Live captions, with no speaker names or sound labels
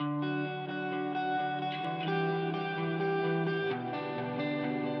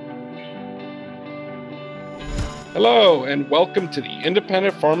Hello, and welcome to the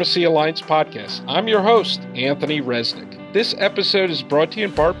Independent Pharmacy Alliance podcast. I'm your host, Anthony Resnick. This episode is brought to you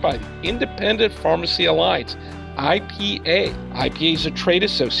in part by the Independent Pharmacy Alliance, IPA. IPA is a trade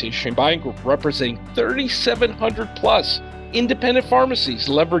association buying group representing 3,700 plus independent pharmacies,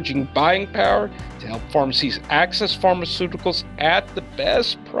 leveraging buying power to help pharmacies access pharmaceuticals at the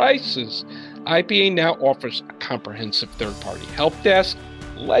best prices. IPA now offers a comprehensive third-party help desk,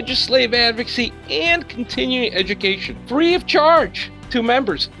 legislative advocacy, and continuing education free of charge to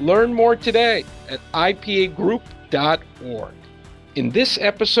members. Learn more today at ipagroup.org. In this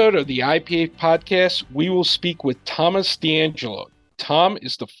episode of the IPA podcast, we will speak with Thomas D'Angelo. Tom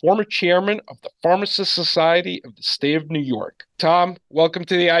is the former chairman of the Pharmacists Society of the state of New York. Tom, welcome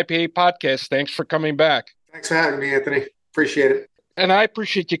to the IPA podcast. Thanks for coming back. Thanks for having me, Anthony. Appreciate it. And I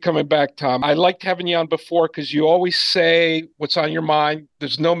appreciate you coming back, Tom. I liked having you on before because you always say what's on your mind.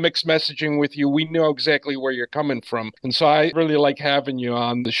 There's no mixed messaging with you. We know exactly where you're coming from. And so I really like having you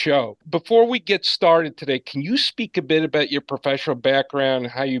on the show. Before we get started today, can you speak a bit about your professional background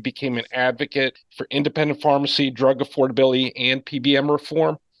and how you became an advocate for independent pharmacy, drug affordability, and PBM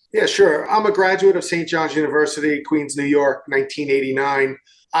reform? Yeah, sure. I'm a graduate of St. John's University, Queens, New York, 1989.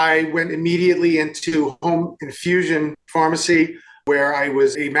 I went immediately into home infusion pharmacy, where I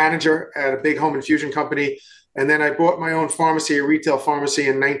was a manager at a big home infusion company. And then I bought my own pharmacy, a retail pharmacy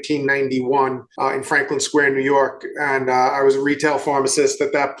in 1991 in Franklin Square, New York. And I was a retail pharmacist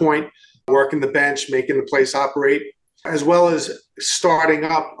at that point, working the bench, making the place operate, as well as starting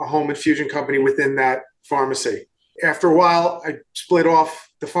up a home infusion company within that pharmacy. After a while, I split off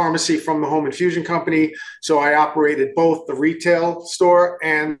the pharmacy from the home infusion company. So I operated both the retail store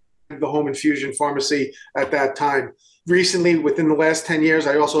and the home infusion pharmacy at that time. Recently, within the last 10 years,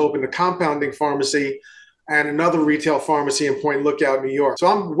 I also opened a compounding pharmacy and another retail pharmacy in Point Lookout, New York. So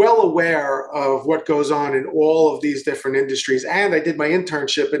I'm well aware of what goes on in all of these different industries. And I did my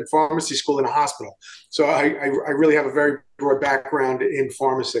internship in pharmacy school in a hospital. So I really have a very broad background in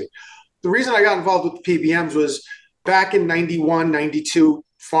pharmacy. The reason I got involved with the PBMs was back in 91, 92,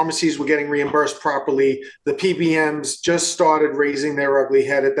 pharmacies were getting reimbursed properly. The PBMs just started raising their ugly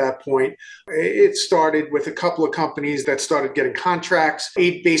head at that point. It started with a couple of companies that started getting contracts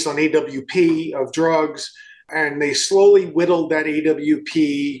based on AWP of drugs, and they slowly whittled that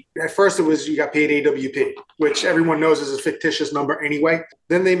AWP. At first it was you got paid AWP, which everyone knows is a fictitious number anyway.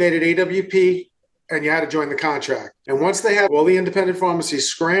 Then they made it AWP, and you had to join the contract. And once they had all the independent pharmacies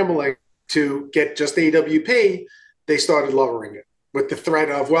scrambling to get just AWP, they started lowering it, with the threat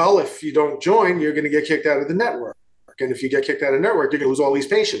of, well, if you don't join, you're going to get kicked out of the network. And if you get kicked out of the network, you're going to lose all these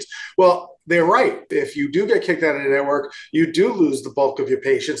patients. Well, they're right. If you do get kicked out of the network, you do lose the bulk of your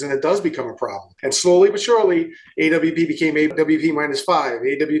patients, and it does become a problem. And slowly but surely, AWP became AWP minus 5,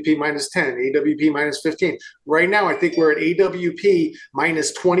 AWP minus 10, AWP minus 15. Right now, I think we're at AWP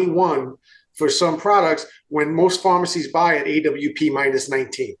minus 21 for some products, when most pharmacies buy at AWP minus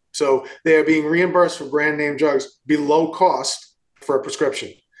 19. So they're being reimbursed for brand name drugs below cost for a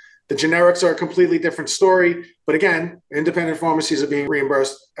prescription. The generics are a completely different story. But again, independent pharmacies are being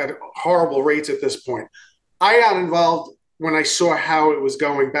reimbursed at horrible rates at this point. I got involved when I saw how it was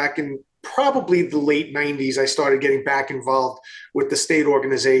going back in probably the late 90s. I started getting back involved with the state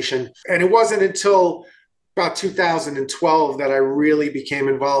organization. And it wasn't until about 2012 that I really became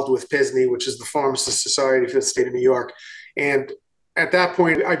involved with PSNY, which is the Pharmacists Society for the state of New York. And at that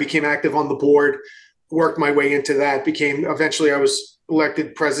point, I became active on the board, worked my way into that, eventually I was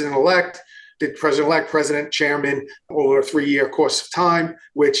elected president-elect, did president-elect, president, chairman over a 3-year course of time,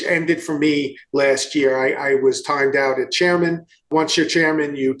 which ended for me last year. I was timed out at chairman. Once you're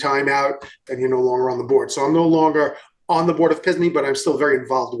chairman, you time out and you're no longer on the board. So I'm no longer on the board of PSNY, but I'm still very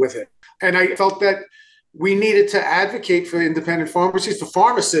involved with it. And I felt that we needed to advocate for independent pharmacies, for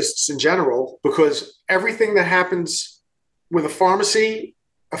pharmacists in general, because everything that happens with a pharmacy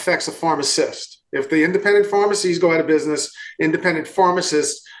affects a pharmacist. If the independent pharmacies go out of business, independent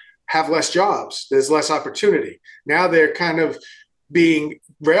pharmacists have less jobs. There's less opportunity. Now they're kind of being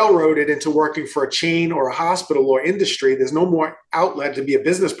railroaded into working for a chain or a hospital or industry. There's no more outlet to be a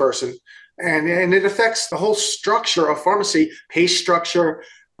business person. And it affects the whole structure of pharmacy, pay structure,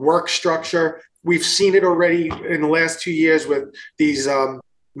 work structure. We've seen it already in the last 2 years with these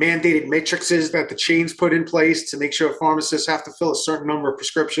mandated matrices that the chains put in place to make sure pharmacists have to fill a certain number of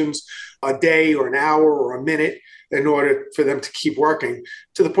prescriptions a day or an hour or a minute in order for them to keep working,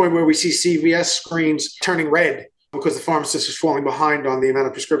 to the point where we see CVS screens turning red because the pharmacist is falling behind on the amount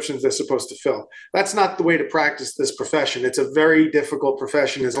of prescriptions they're supposed to fill. That's not the way to practice this profession. It's a very difficult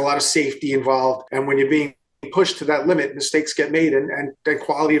profession. There's a lot of safety involved. And when you're being pushed to that limit, mistakes get made and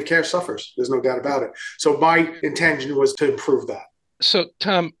quality of care suffers. There's no doubt about it. So my intention was to improve that. So,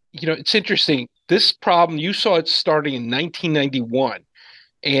 Tom, it's interesting. This problem, you saw it starting in 1991.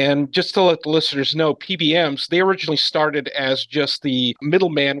 And just to let the listeners know, PBMs, they originally started as just the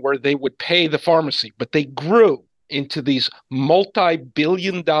middleman where they would pay the pharmacy, but they grew into these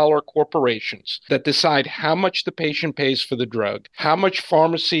multi-billion-dollar corporations that decide how much the patient pays for the drug, how much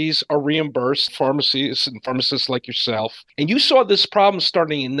pharmacies are reimbursed, pharmacies and pharmacists like yourself. And you saw this problem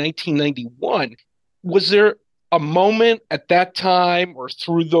starting in 1991. Was there a moment at that time or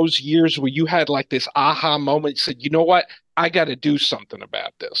through those years where you had like this aha moment, said, you know what, I got to do something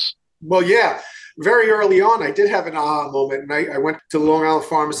about this? Well, yeah, very early on, I did have an aha moment. And I went to the Long Island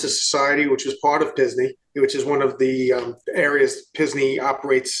Pharmacists Society, which was part of PSNY, which is one of the areas PSNY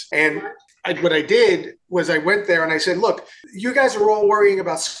operates. And what I did was I went there and I said, look, you guys are all worrying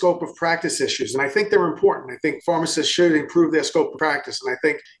about scope of practice issues. And I think they're important. I think pharmacists should improve their scope of practice. And I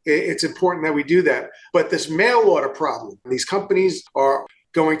think it's important that we do that. But this mail order problem, these companies are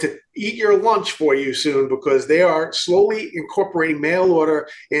going to eat your lunch for you soon because they are slowly incorporating mail order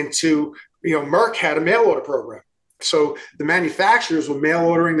into, Merck had a mail order program. So the manufacturers were mail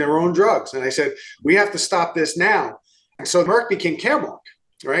ordering their own drugs. And I said, we have to stop this now. And so Merck became Caremark,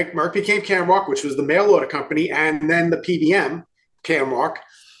 right? Merck became Caremark, which was the mail order company, and then the PBM, Caremark.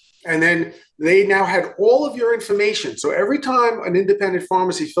 And then they now had all of your information. So every time an independent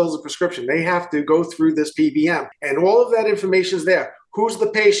pharmacy fills a prescription, they have to go through this PBM. And all of that information is there. Who's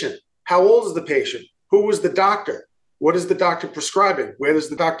the patient? How old is the patient? Who was the doctor? What is the doctor prescribing? Where does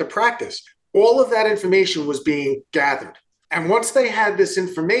the doctor practice? All of that information was being gathered. And once they had this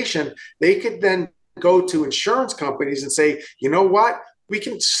information, they could then go to insurance companies and say, you know what? We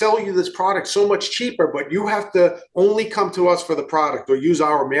can sell you this product so much cheaper, but you have to only come to us for the product or use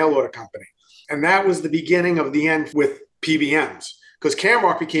our mail order company. And that was the beginning of the end with PBMs, because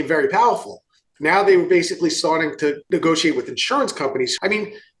Caremark became very powerful. Now they were basically starting to negotiate with insurance companies. I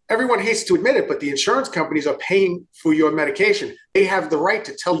mean, everyone hates to admit it, but the insurance companies are paying for your medication. They have the right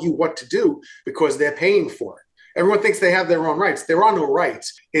to tell you what to do because they're paying for it. Everyone thinks they have their own rights. There are no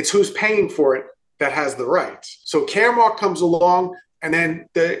rights. It's who's paying for it that has the rights. So Caremark comes along, and then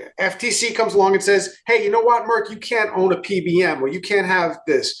the FTC comes along and says, hey, you know what, Merck, you can't own a PBM or you can't have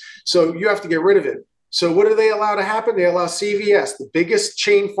this. So you have to get rid of it. So what do they allow to happen? They allow CVS, the biggest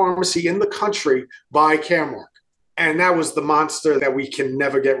chain pharmacy in the country, buy Caremark. And that was the monster that we can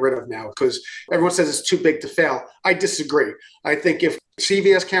never get rid of now because everyone says it's too big to fail. I disagree. I think if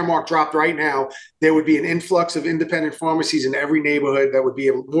CVS Caremark dropped right now, there would be an influx of independent pharmacies in every neighborhood that would be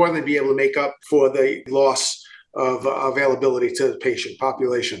able, more than be able to make up for the loss of availability to the patient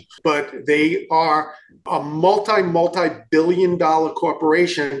population. But they are a multi-billion-dollar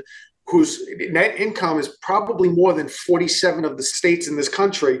corporation whose net income is probably more than 47 of the states in this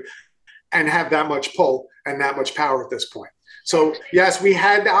country and have that much pull and that much power at this point. So yes, we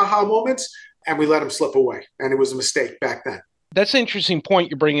had aha moments and we let them slip away. And it was a mistake back then. That's an interesting point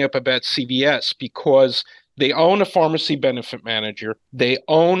you're bringing up about CVS because they own a pharmacy benefit manager. They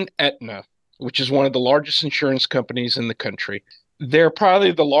own Aetna, which is one of the largest insurance companies in the country. They're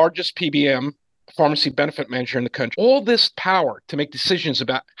probably the largest PBM, pharmacy benefit manager in the country. All this power to make decisions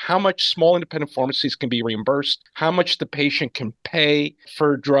about how much small independent pharmacies can be reimbursed, how much the patient can pay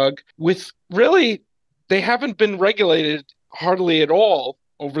for a drug, with really, they haven't been regulated hardly at all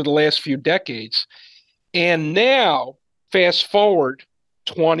over the last few decades. And now, fast forward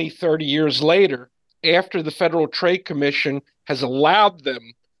 20, 30 years later, after the Federal Trade Commission has allowed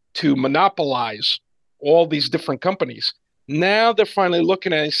them to monopolize all these different companies, now they're finally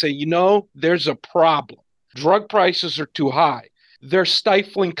looking at it and say, there's a problem. Drug prices are too high. They're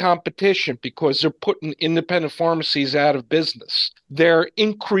stifling competition because they're putting independent pharmacies out of business. They're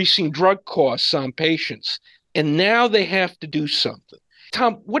increasing drug costs on patients. And now they have to do something.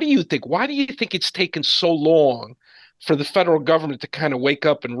 Tom, what do you think? Why do you think it's taken so long for the federal government to kind of wake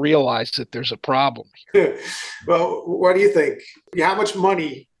up and realize that there's a problem here? Well, what do you think? How much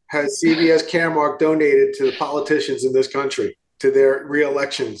money has CVS Caremark donated to the politicians in this country, to their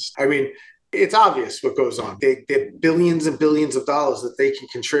re-elections? I mean, it's obvious what goes on. They have billions and billions of dollars that they can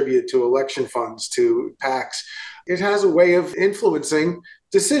contribute to election funds, to PACs. It has a way of influencing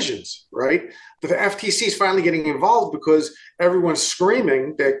decisions, right? The FTC is finally getting involved because everyone's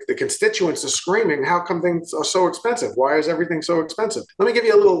screaming, the constituents are screaming, how come things are so expensive? Why is everything so expensive? Let me give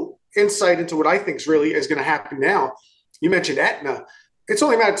you a little insight into what I think really is going to happen now. You mentioned Aetna. It's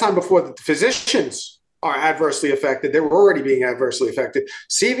only a matter of time before the physicians are adversely affected. They were already being adversely affected.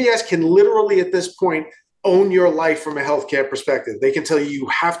 CVS can literally at this point own your life from a healthcare perspective. They can tell you you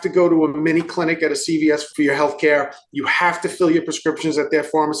have to go to a mini clinic at a CVS for your healthcare. You have to fill your prescriptions at their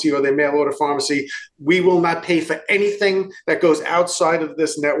pharmacy or their mail order pharmacy. We will not pay for anything that goes outside of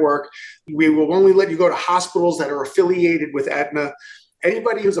this network. We will only let you go to hospitals that are affiliated with Aetna.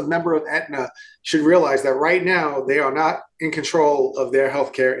 Anybody who's a member of Aetna should realize that right now they are not in control of their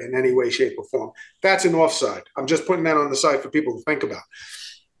healthcare in any way, shape, or form. That's an offside. I'm just putting that on the side for people to think about.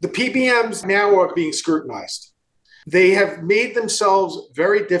 The PBMs now are being scrutinized. They have made themselves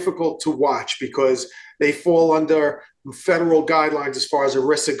very difficult to watch because they fall under federal guidelines as far as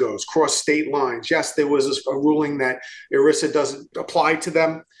ERISA goes, cross state lines. Yes, there was a ruling that ERISA doesn't apply to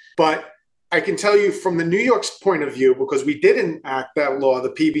them, but I can tell you from the New York's point of view, because we did enact that law, the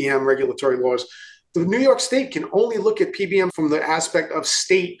PBM regulatory laws, the New York State can only look at PBM from the aspect of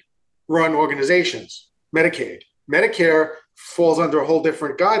state-run organizations, Medicaid. Medicare falls under a whole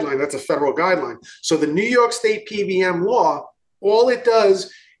different guideline. That's a federal guideline. So the New York State PBM law, all it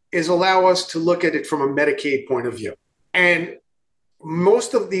does is allow us to look at it from a Medicaid point of view. And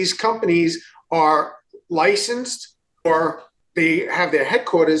most of these companies are licensed or they have their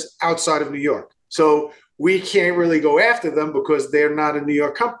headquarters outside of New York. So we can't really go after them because they're not a New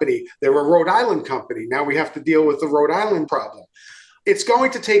York company. They're a Rhode Island company. Now we have to deal with the Rhode Island problem. It's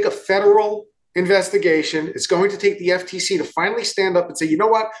going to take a federal investigation. It's going to take the FTC to finally stand up and say, you know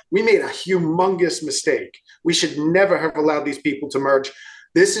what? We made a humongous mistake. We should never have allowed these people to merge.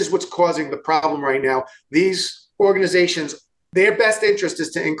 This is what's causing the problem right now. These organizations, their best interest is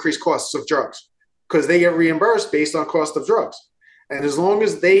to increase costs of drugs because they get reimbursed based on cost of drugs. And as long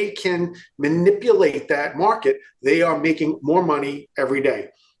as they can manipulate that market, they are making more money every day.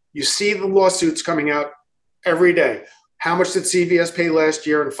 You see the lawsuits coming out every day. How much did CVS pay last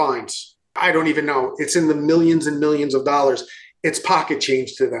year in fines? I don't even know. It's in the millions and millions of dollars. It's pocket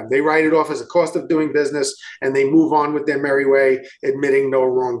change to them. They write it off as a cost of doing business and they move on with their merry way, admitting no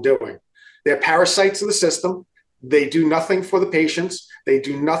wrongdoing. They're parasites of the system. They do nothing for the patients. They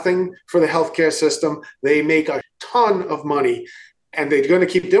do nothing for the healthcare system. They make a ton of money and they're going to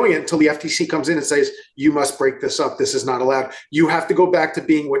keep doing it until the FTC comes in and says, you must break this up. This is not allowed. You have to go back to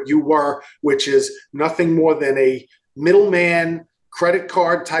being what you were, which is nothing more than a middleman credit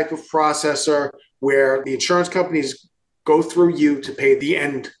card type of processor where the insurance companies go through you to pay the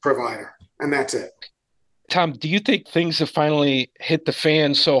end provider. And that's it. Tom, do you think things have finally hit the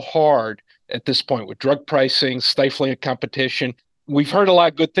fan so hard at this point with drug pricing, stifling of competition? We've heard a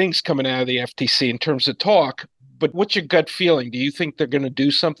lot of good things coming out of the FTC in terms of talk, but what's your gut feeling? Do you think they're going to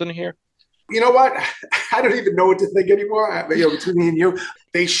do something here? You know what? I don't even know what to think anymore. Between me and you,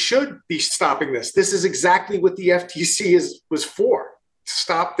 they should be stopping this. This is exactly what the FTC was for.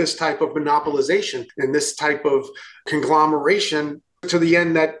 Stop this type of monopolization and this type of conglomeration to the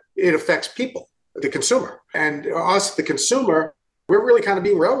end that it affects people, the consumer. And us, the consumer, we're really kind of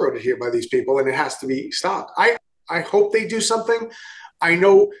being railroaded here by these people, and it has to be stopped. I hope they do something. I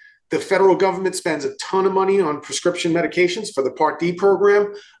know the federal government spends a ton of money on prescription medications for the Part D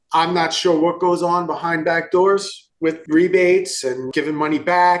program. I'm not sure what goes on behind back doors with rebates and giving money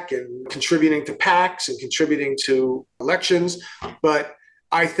back and contributing to PACs and contributing to elections. But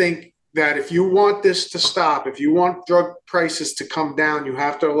I think that if you want this to stop, if you want drug prices to come down, you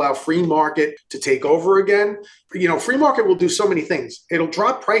have to allow free market to take over again. Free market will do so many things. It'll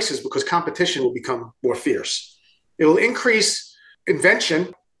drop prices because competition will become more fierce. It'll increase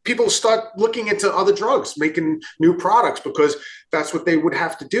invention. People start looking into other drugs, making new products, because that's what they would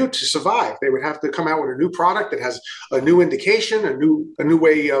have to do to survive. They would have to come out with a new product that has a new indication, a new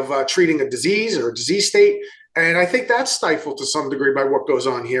way of treating a disease or a disease state. And I think that's stifled to some degree by what goes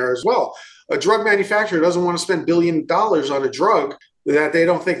on here as well. A drug manufacturer doesn't want to spend $1 billion on a drug that they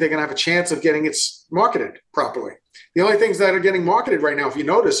don't think they're going to have a chance of getting it marketed properly. The only things that are getting marketed right now, if you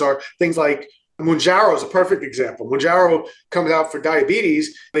notice, are things like Mounjaro is a perfect example. Mounjaro comes out for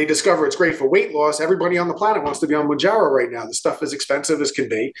diabetes. They discover it's great for weight loss. Everybody on the planet wants to be on Mounjaro right now. The stuff is expensive as can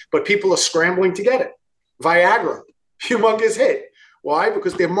be, but people are scrambling to get it. Viagra, humongous hit. Why?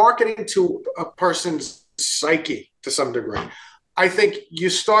 Because they're marketing to a person's psyche to some degree. I think you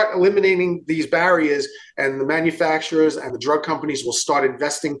start eliminating these barriers and the manufacturers and the drug companies will start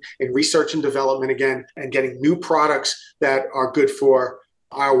investing in research and development again and getting new products that are good for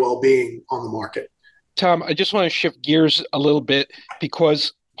our well-being on the market. Tom, I just want to shift gears a little bit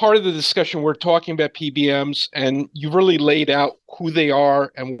because part of the discussion we're talking about PBMs and you really laid out who they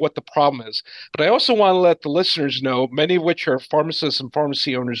are and what the problem is. But I also want to let the listeners know, many of which are pharmacists and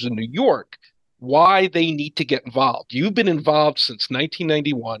pharmacy owners in New York, why they need to get involved. You've been involved since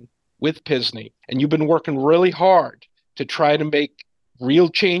 1991 with PISNey, and you've been working really hard to try to make real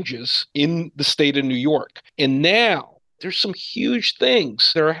changes in the state of New York. And now there's some huge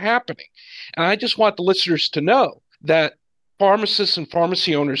things that are happening. And I just want the listeners to know that pharmacists and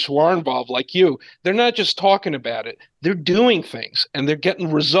pharmacy owners who are involved, like you, they're not just talking about it, they're doing things and they're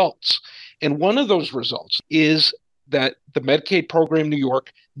getting results. And one of those results is that the Medicaid program in New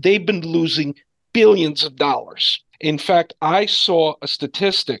York, they've been losing billions of dollars. In fact, I saw a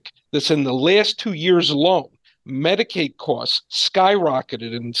statistic that's in the last 2 years alone, Medicaid costs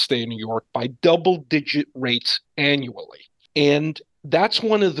skyrocketed in the state of New York by double-digit rates annually. And that's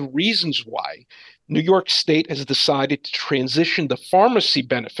one of the reasons why New York State has decided to transition the pharmacy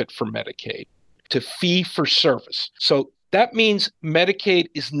benefit for Medicaid to fee-for-service. So that means Medicaid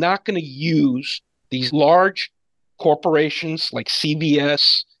is not going to use these large corporations like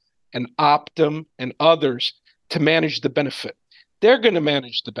CVS and Optum and others to manage the benefit. They're going to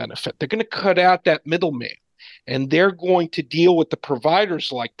manage the benefit. They're going to cut out that middleman, and they're going to deal with the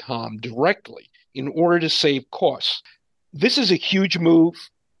providers like Tom directly in order to save costs. This is a huge move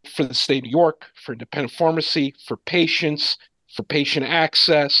for the state of New York, for independent pharmacy, for patients, for patient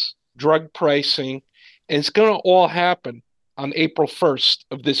access, drug pricing, and it's going to all happen on April 1st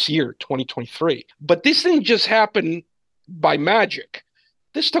of this year, 2023. But this didn't just happen by magic.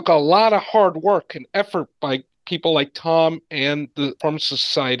 This took a lot of hard work and effort by people like Tom and the Pharmacists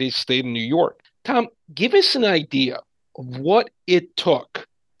Society state of New York. Tom, give us an idea of what it took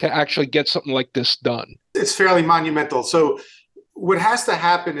to actually get something like this done. It's fairly monumental. So what has to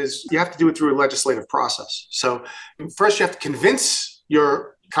happen is you have to do it through a legislative process. So first you have to convince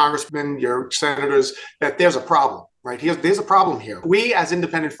your congressmen, your senators that there's a problem, right? There's a problem here. We as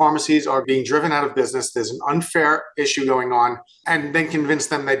independent pharmacies are being driven out of business. There's an unfair issue going on. And then convince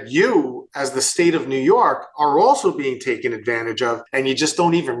them that you, as the state of New York, are also being taken advantage of. And you just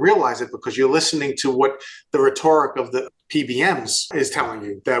don't even realize it because you're listening to what the rhetoric of the PBMs is telling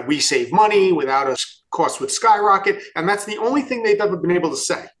you, that we save money without us, costs would skyrocket. And that's the only thing they've ever been able to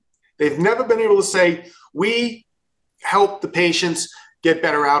say. They've never been able to say, we help the patients get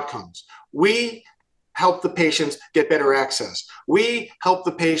better outcomes. We help the patients get better access. We help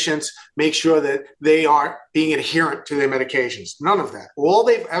the patients make sure that they are being adherent to their medications. None of that. All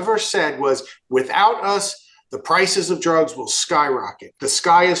they've ever said was, without us, the prices of drugs will skyrocket. The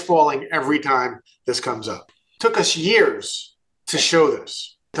sky is falling every time this comes up. It took us years to show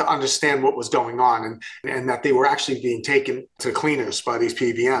this, to understand what was going on and that they were actually being taken to cleaners by these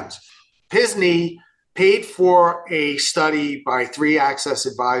PBMs. PISNY paid for a study by 3 Access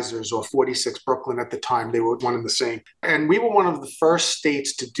Advisors, or 46 Brooklyn at the time. They were one and the same. And we were one of the first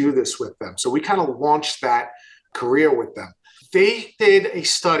states to do this with them. So we kind of launched that career with them. They did a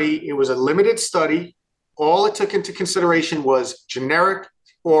study. It was a limited study. All it took into consideration was generic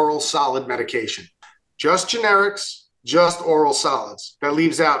oral solid medication. Just generics, just oral solids. That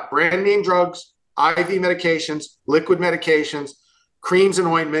leaves out brand name drugs, IV medications, liquid medications, creams and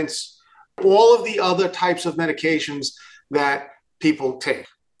ointments, all of the other types of medications that people take.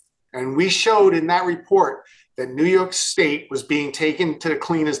 And we showed in that report that New York State was being taken to the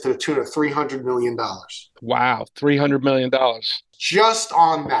cleaners to the tune of $300 million. Wow, $300 million. Just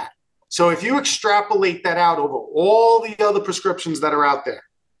on that. So if you extrapolate that out over all the other prescriptions that are out there,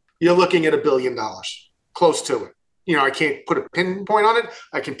 you're looking at $1 billion, close to it. You know, I can't put a pinpoint on it.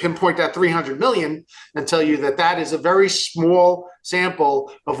 I can pinpoint that 300 million and tell you that that is a very small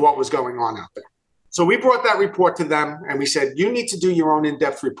sample of what was going on out there. So we brought that report to them and we said, you need to do your own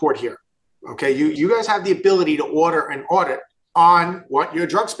in-depth report here. Okay, you guys have the ability to order an audit on what your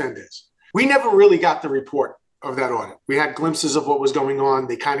drug spend is. We never really got the report of that audit. We had glimpses of what was going on.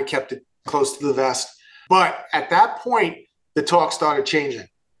 They kind of kept it close to the vest. But at that point, the talk started changing.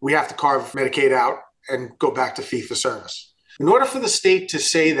 We have to carve Medicaid out and go back to fee-for-service. In order for the state to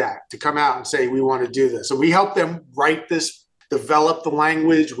say that, to come out and say, we want to do this, and we helped them write this, develop the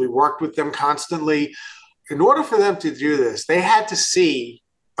language, we worked with them constantly. In order for them to do this, they had to see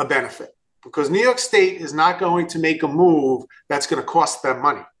a benefit, because New York State is not going to make a move that's going to cost them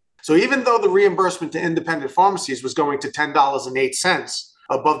money. So even though the reimbursement to independent pharmacies was going to $10.08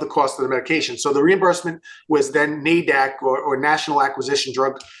 above the cost of the medication, so the reimbursement was then NADAC or National Acquisition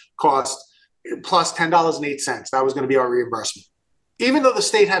Drug Cost plus $10.08. That was going to be our reimbursement. Even though the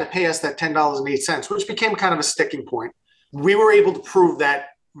state had to pay us that $10.08, which became kind of a sticking point, we were able to prove that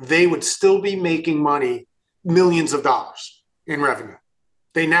they would still be making money, millions of dollars in revenue.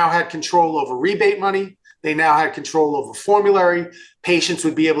 They now had control over rebate money. They now had control over formulary. Patients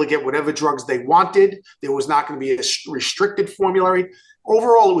would be able to get whatever drugs they wanted. There was not going to be a restricted formulary.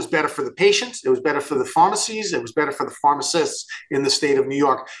 Overall, it was better for the patients. It was better for the pharmacies. It was better for the pharmacists in the state of New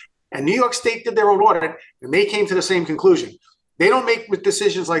York. And New York State did their own audit, and they came to the same conclusion. They don't make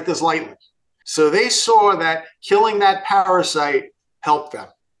decisions like this lightly. So they saw that killing that parasite helped them.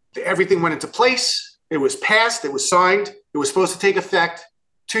 Everything went into place. It was passed. It was signed. It was supposed to take effect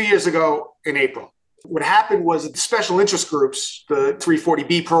 2 years ago in April. What happened was the special interest groups, the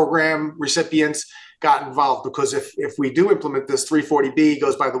 340B program recipients, got involved because if we do implement this, 340B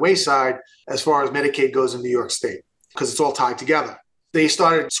goes by the wayside as far as Medicaid goes in New York State because it's all tied together. They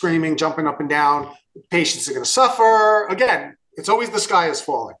started screaming, jumping up and down. Patients are going to suffer. Again, it's always the sky is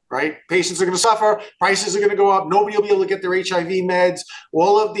falling, right? Patients are going to suffer. Prices are going to go up. Nobody will be able to get their HIV meds.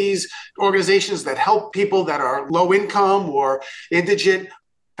 All of these organizations that help people that are low income or indigent,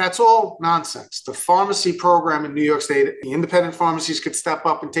 that's all nonsense. The pharmacy program in New York State, the independent pharmacies could step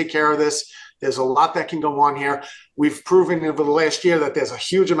up and take care of this. There's a lot that can go on here. We've proven over the last year that there's a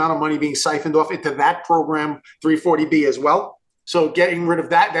huge amount of money being siphoned off into that program, 340B as well. So getting rid of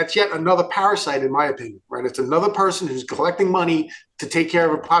that, that's yet another parasite, in my opinion, right? It's another person who's collecting money to take care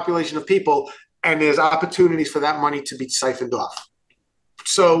of a population of people, and there's opportunities for that money to be siphoned off.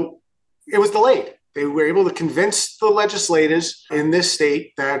 So it was delayed. They were able to convince the legislators in this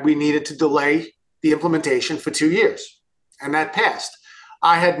state that we needed to delay the implementation for 2 years, and that passed.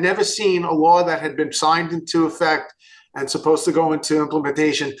 I had never seen a law that had been signed into effect and supposed to go into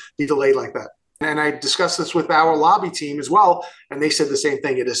implementation be delayed like that. And I discussed this with our lobby team as well, and they said the same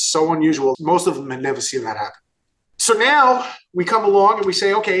thing. It is so unusual. Most of them had never seen that happen. So now we come along and we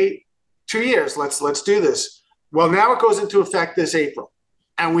say, okay, 2 years, let's do this. Well, now it goes into effect this April.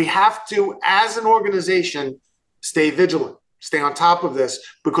 And we have to, as an organization, stay vigilant, stay on top of this,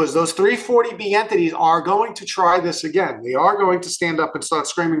 because those 340B entities are going to try this again. They are going to stand up and start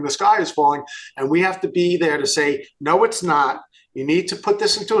screaming, the sky is falling. And we have to be there to say, no, it's not. You need to put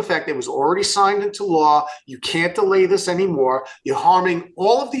this into effect. It was already signed into law. You can't delay this anymore. You're harming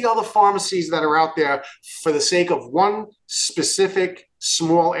all of the other pharmacies that are out there for the sake of one specific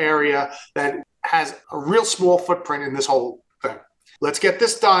small area that has a real small footprint in this whole thing. Let's get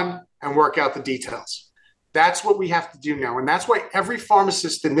this done and work out the details. That's what we have to do now. And that's why every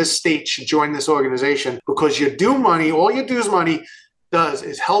pharmacist in this state should join this organization, because your due money, all your dues money does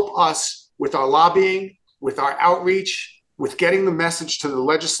is help us with our lobbying, with our outreach, with getting the message to the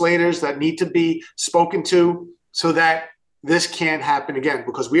legislators that need to be spoken to so that this can't happen again,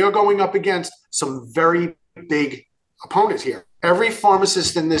 because we are going up against some very big opponents here. Every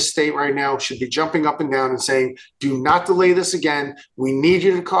pharmacist in this state right now should be jumping up and down and saying, do not delay this again. We need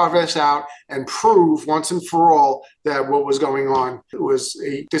you to carve this out and prove once and for all that what was going on was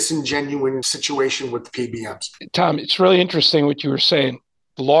a disingenuous situation with the PBMs. Tom, it's really interesting what you were saying.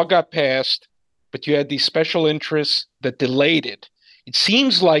 The law got passed, but you had these special interests that delayed it. It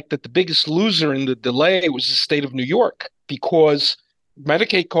seems like that the biggest loser in the delay was the state of New York, because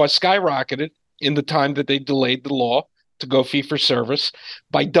Medicaid costs skyrocketed in the time that they delayed the law to go fee-for-service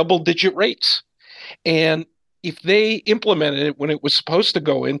by double-digit rates. And if they implemented it when it was supposed to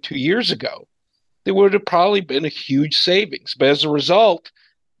go in 2 years ago, there would have probably been a huge savings. But as a result,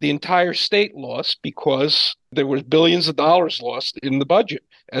 the entire state lost because there was billions of dollars lost in the budget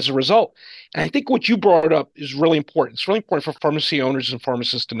as a result. And I think what you brought up is really important. It's really important for pharmacy owners and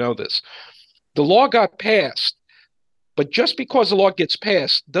pharmacists to know this. The law got passed, but just because the law gets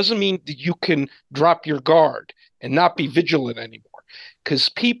passed doesn't mean that you can drop your guard and not be vigilant anymore, because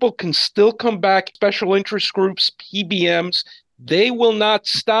people can still come back. Special interest groups, PBMs, they will not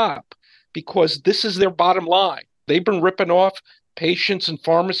stop, because this is their bottom line. They've been ripping off patients and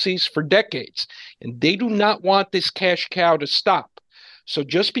pharmacies for decades, and they do not want this cash cow to stop. So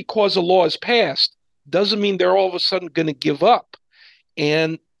just because a law is passed doesn't mean they're all of a sudden going to give up.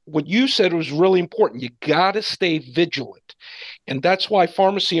 And what you said was really important. You got to stay vigilant. And that's why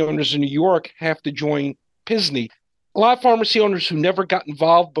pharmacy owners in New York have to join PSNY. A lot of pharmacy owners who never got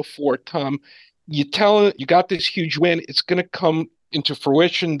involved before, Tom, you tell them you got this huge win. It's going to come into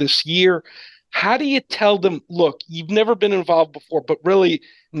fruition this year. How do you tell them, look, you've never been involved before, but really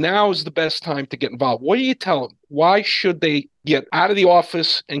now is the best time to get involved? What do you tell them? Why should they get out of the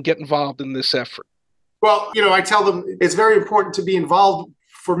office and get involved in this effort? Well, I tell them it's very important to be involved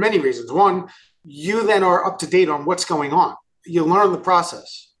for many reasons. One, you then are up to date on what's going on. You learn the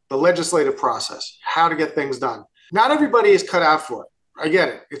process, the legislative process, how to get things done. Not everybody is cut out for it. I get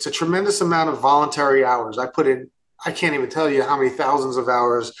it. It's a tremendous amount of voluntary hours. I put in, I can't even tell you how many thousands of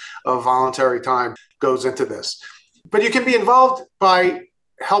hours of voluntary time goes into this. But you can be involved by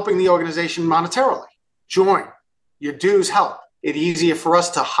helping the organization monetarily. Join. Your dues help. It's easier for us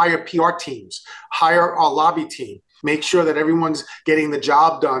to hire PR teams, hire our lobby team, make sure that everyone's getting the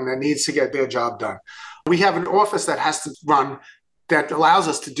job done that needs to get their job done. We have an office that has to run that allows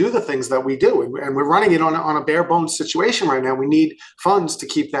us to do the things that we do. And we're running it on a bare bones situation right now. We need funds to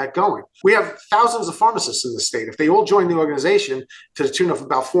keep that going. We have thousands of pharmacists in the state. If they all join the organization to the tune of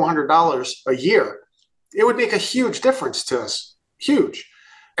about $400 a year, it would make a huge difference to us. Huge.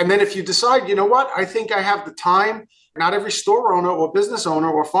 And then if you decide, you know what, I think I have the time, not every store owner or business owner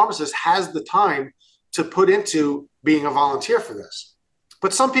or pharmacist has the time to put into being a volunteer for this.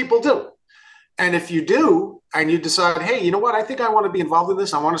 But some people do. And if you do, and you decide, hey, you know what, I think I want to be involved in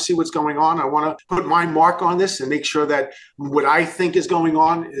this. I want to see what's going on. I want to put my mark on this and make sure that what I think is going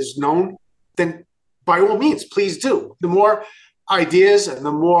on is known, then by all means, please do. The more ideas and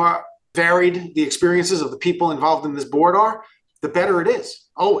the more varied the experiences of the people involved in this board are, the better it is,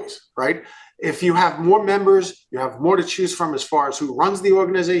 always, right? If you have more members, you have more to choose from as far as who runs the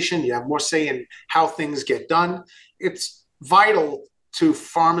organization, you have more say in how things get done. It's vital to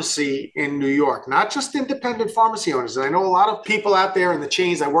pharmacy in New York, not just independent pharmacy owners. And I know a lot of people out there in the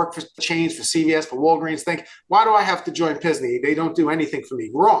chains, I work for chains, for CVS, for Walgreens, think, why do I have to join PSNY? They don't do anything for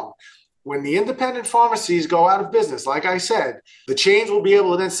me. Wrong. When the independent pharmacies go out of business, like I said, the chains will be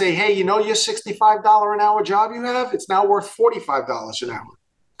able to then say, hey, you know your $65 an hour job you have? It's now worth $45 an hour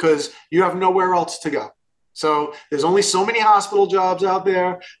because you have nowhere else to go. So there's only so many hospital jobs out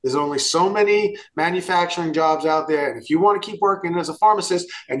there. There's only so many manufacturing jobs out there. And if you want to keep working as a pharmacist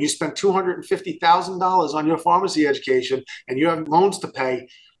and you spend $250,000 on your pharmacy education and you have loans to pay,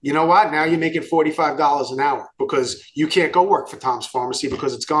 you know what? Now you're making $45 an hour because you can't go work for Tom's Pharmacy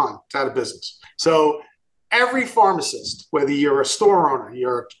because it's gone. It's out of business. So every pharmacist, whether you're a store owner,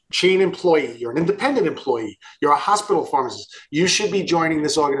 you're a chain employee, you're an independent employee, you're a hospital pharmacist, you should be joining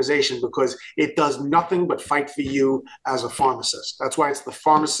this organization because it does nothing but fight for you as a pharmacist. That's why it's the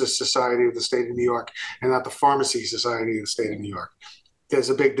Pharmacists Society of the state of New York and not the Pharmacy Society of the state of New York.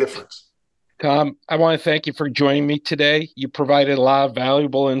 There's a big difference. Tom, I want to thank you for joining me today. You provided a lot of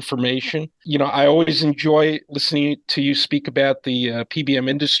valuable information. You know, I always enjoy listening to you speak about the PBM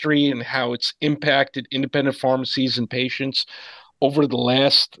industry and how it's impacted independent pharmacies and patients over the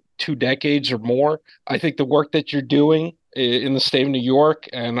last 2 decades or more. I think the work that you're doing in the state of New York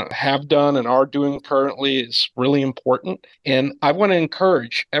and have done and are doing currently is really important. And I want to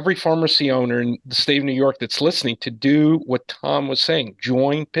encourage every pharmacy owner in the state of New York that's listening to do what Tom was saying,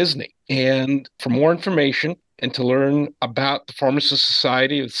 join PSNY. And for more information and to learn about the Pharmacists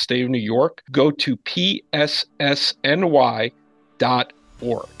Society of the state of New York, go to pssny.org.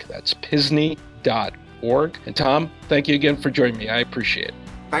 That's PSNY.org. And Tom, thank you again for joining me. I appreciate it.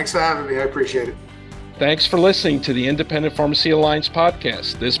 Thanks for having me. I appreciate it. Thanks for listening to the Independent Pharmacy Alliance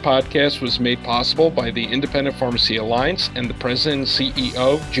podcast. This podcast was made possible by the Independent Pharmacy Alliance and the president and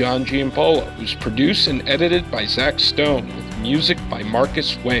CEO, John Giampolo, who's produced and edited by Zach Stone, with music by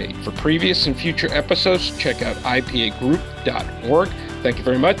Marcus Way. For previous and future episodes, check out ipagroup.org. Thank you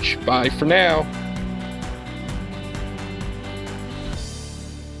very much. Bye for now.